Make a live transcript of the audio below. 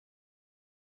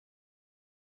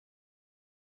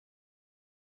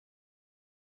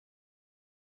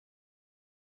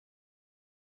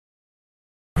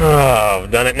Oh,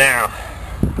 I've done it now.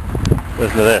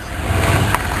 Listen to this.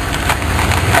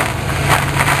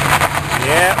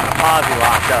 Yeah, the posi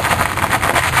locked up.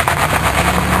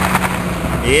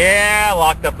 Yeah,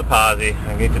 locked up the posi.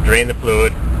 I need to drain the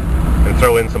fluid and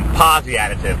throw in some posi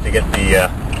additive to get the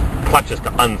clutches to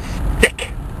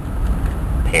unstick.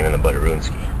 Pain in the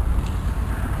butteroonski.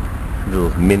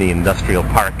 Little mini industrial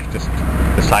park just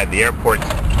beside the airport.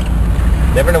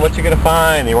 Never know what you're gonna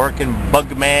find. You're working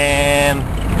bug man.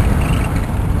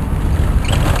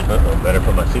 Uh-oh, better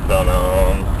put my seatbelt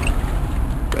on.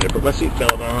 Better put my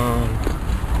seatbelt on.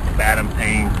 Bad I'm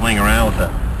playing around with a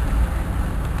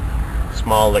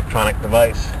small electronic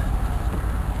device.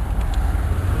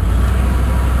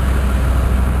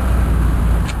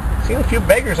 Seen a few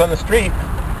beggars on the street,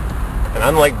 and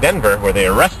unlike Denver where they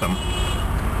arrest them,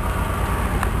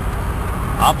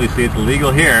 obviously it's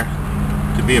illegal here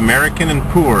to be American and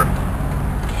poor.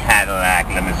 Cadillac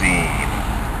limousine.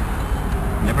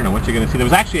 Never know what you're going to see. There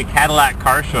was actually a Cadillac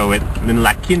car show in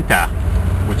La Quinta,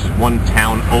 which is one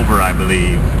town over, I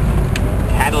believe.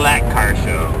 Cadillac car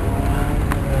show.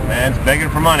 Man's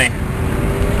begging for money.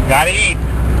 Gotta eat.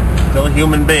 Still a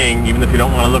human being, even if you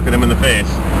don't want to look at him in the face.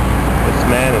 This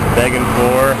man is begging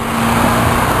for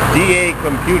DA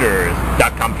computers.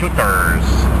 Computers.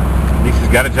 At least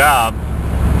he's got a job.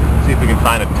 Let's see if we can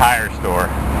find a tire store.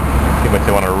 See what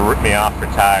they want to rip me off for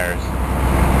tires.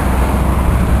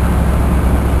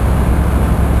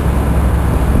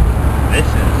 This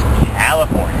is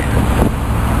California.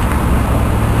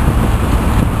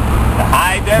 The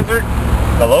high desert,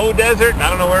 the low desert, I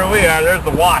don't know where we are. There's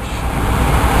the wash.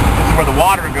 This is where the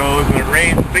water goes when it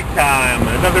rains big time.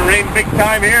 It doesn't rain big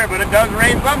time here, but it does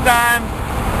rain sometimes.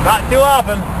 Not too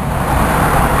often.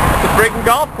 It's a friggin'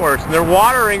 golf course, and they're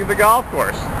watering the golf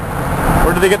course.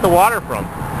 Where do they get the water from?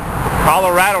 The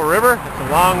Colorado River? It's a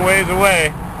long ways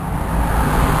away.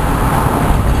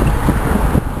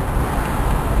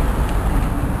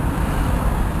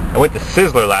 I went to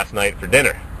Sizzler last night for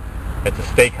dinner. It's a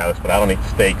steakhouse, but I don't eat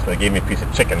steak, so they gave me a piece of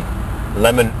chicken.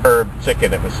 Lemon herb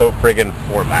chicken. It was so friggin'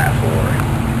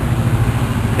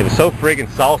 4x4. It was so friggin'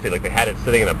 salty, like they had it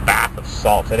sitting in a bath of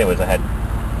salt. Anyways, I had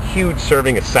a huge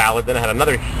serving of salad. Then I had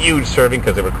another huge serving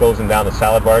because they were closing down the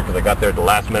salad bar because I got there at the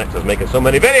last minute because I was making so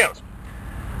many videos.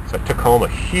 So I took home a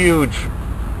huge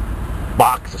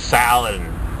box of salad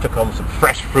and took home some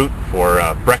fresh fruit for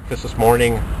breakfast this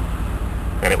morning.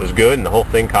 And it was good, and the whole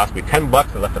thing cost me $10.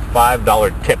 I left a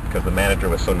 $5 tip because the manager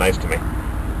was so nice to me.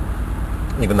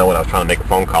 Even though when I was trying to make a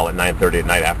phone call at 9:30 at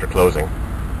night after closing,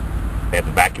 they had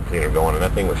the vacuum cleaner going, and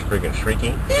that thing was freaking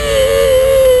shrieking.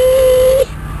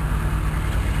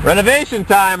 Renovation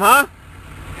time, huh?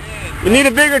 You need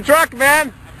a bigger truck,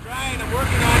 man. I'm trying. I'm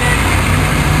working on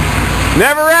it.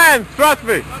 Never ends, trust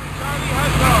me.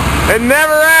 It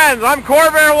never ends. I'm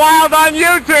Corvair Wild on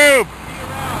YouTube.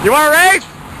 You want to race?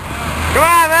 Come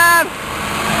on, man!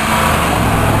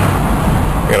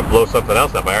 I gotta blow something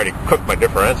else up. I already cooked my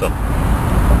differential.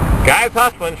 Guys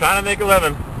hustling, trying to make a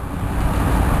living.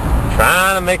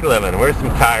 Trying to make a living. Where's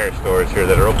some tire stores here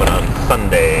that are open on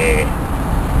Sunday?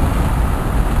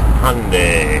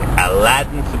 Hyundai,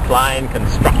 Aladdin Supply and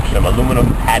Construction,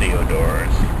 aluminum patio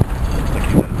doors. Looks like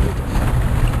you got a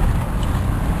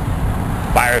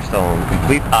Firestone,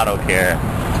 complete auto care.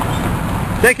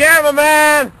 Take care of him,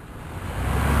 man!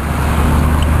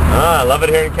 Oh, I love it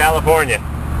here in California.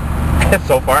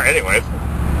 So far, anyways. I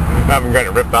haven't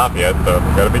gotten it ripped off yet, so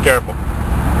gotta be careful.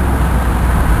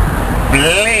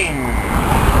 Bling!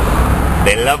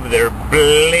 They love their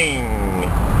bling.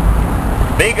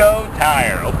 Big O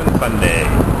Tire, open Sunday.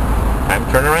 Time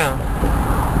to turn around.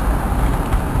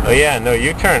 Oh yeah, no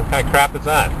U-turn. What kind of crap is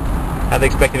that? How'd they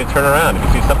expect you to turn around if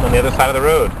you see something on the other side of the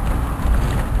road?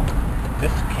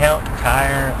 Discount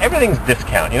tire. Everything's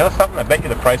discount. You know something? I bet you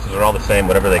the prices are all the same,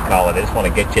 whatever they call it. They just want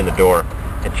to get you in the door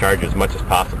and charge you as much as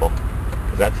possible.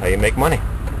 Because that's how you make money.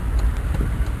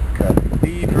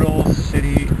 Cathedral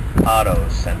City Auto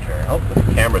Center. Oh, the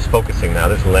camera's focusing now.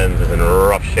 This lens is in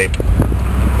rough shape.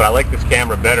 But I like this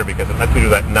camera better because it lets me do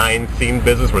that 9-scene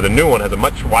business where the new one has a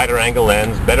much wider angle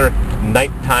lens, better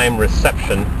nighttime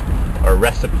reception or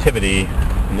receptivity,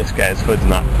 and this guy's hood's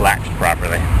not flashed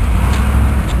properly.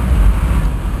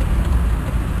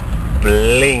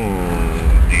 Bling.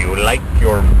 Do you like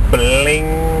your bling?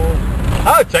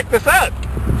 Oh, check this out.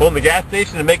 Pulling the gas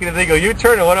station and making a illegal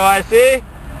U-turn, and what do I see?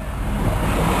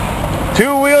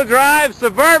 Two-wheel drive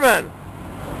Suburban.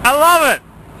 I love it.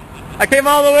 I came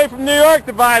all the way from New York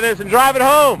to buy this and drive it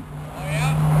home. Oh,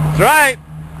 yeah? That's right.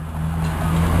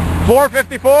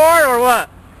 454 or what?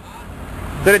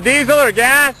 Is it a diesel or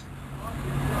gas?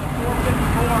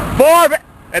 454.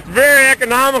 It's very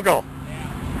economical.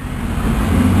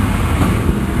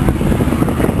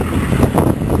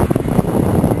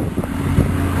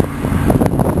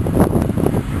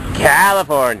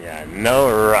 California, no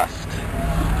rust.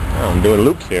 Oh, I'm doing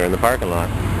loops here in the parking lot.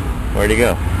 Where'd he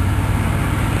go?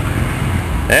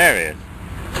 There he is.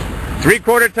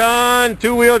 3/4 ton,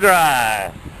 2-wheel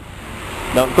drive.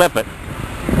 Don't clip it.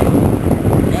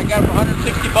 I got it for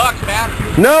 $160, man.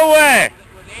 No way!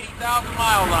 With 80,000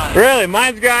 miles on it. Really?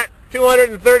 Mine's got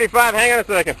 235. Hang on a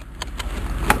second.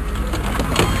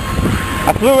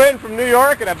 I flew in from New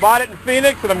York and I bought it in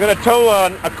Phoenix, and I'm going to tow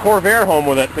a Corvair home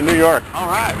with it to New York. All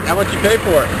right. How much you pay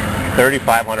for it?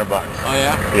 $3,500. Oh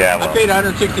yeah. Yeah. Well, I paid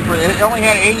 $160 for it. It only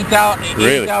had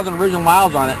 80,000 original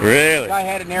miles on it. Really? The guy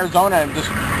had it in Arizona and just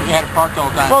he had it parked all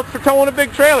the time. Well, it's for towing a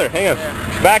big trailer. Hang on.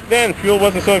 Yeah. Back then, fuel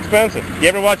wasn't so expensive. You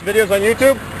ever watch videos on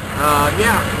YouTube?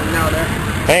 Yeah. No, there.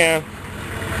 Hang on.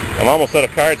 I'm almost out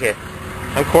of cards here.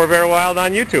 I'm Corvair Wild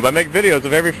on YouTube. I make videos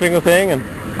of every single thing, and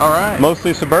All right.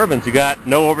 mostly Suburbans. You got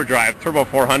no overdrive, turbo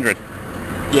 400.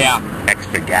 Yeah.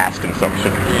 Extra gas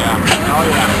consumption. Yeah. Oh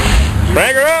yeah.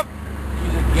 Bring her up!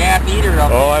 He's a gas eater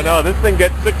up Oh, I know. This thing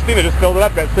gets 16. I just filled it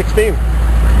up. Got 16.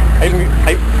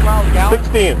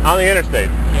 16 on the interstate.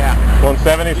 Yeah.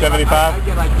 170, 75. I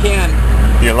get like 10.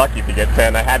 You're lucky if you get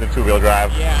 10. I had the 2-wheel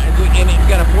drive. Yeah, and it's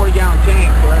got a 40-gallon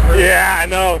tank. So Yeah, I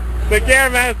know. Take care,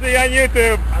 man. See you on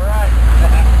YouTube. All right.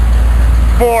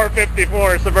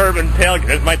 454 Suburban tailgate.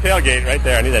 There's my tailgate right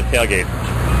there. I need that tailgate.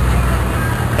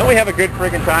 Don't we have a good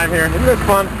friggin' time here? Isn't this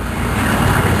fun?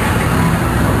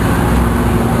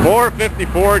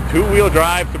 454 2-wheel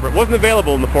drive Suburban. Wasn't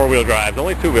available in the 4-wheel drives.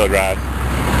 Only 2-wheel drives.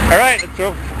 All right, let's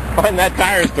go find that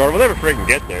tire store. We'll never friggin'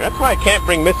 get there. That's why I can't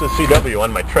bring Mrs. CW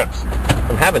on my trips.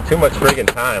 I'm having too much friggin'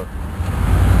 time.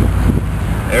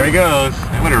 There he goes.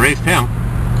 I would have raced him.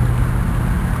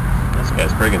 This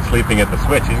guy's friggin' sleeping at the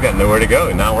switch. He's got nowhere to go.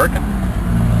 He's not working.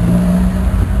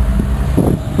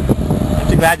 Aren't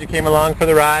you glad you came along for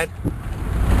the ride?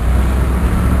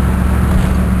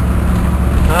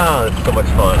 Oh, it's so much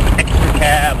fun. Extra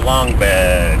cab, long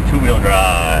bed, 2-wheel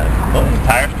drive. Oh, there's a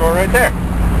tire store right there.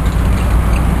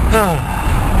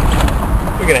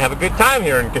 We're going to have a good time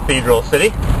here in Cathedral City.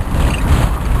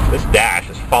 This dash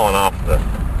is falling off the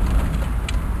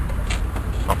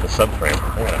subframe.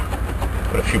 I'm going to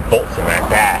put a few bolts in that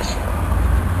dash.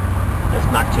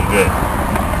 That's not too good.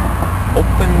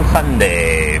 Open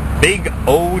Sunday. Big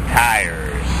O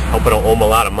tires. Hope I don't owe them a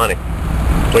lot of money.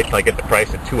 Wait till I get the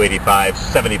price at 285,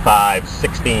 75,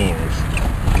 16s.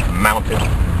 Mounted,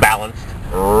 balanced,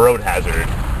 road hazard.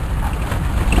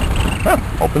 Oh,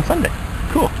 open Sunday.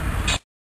 Cool.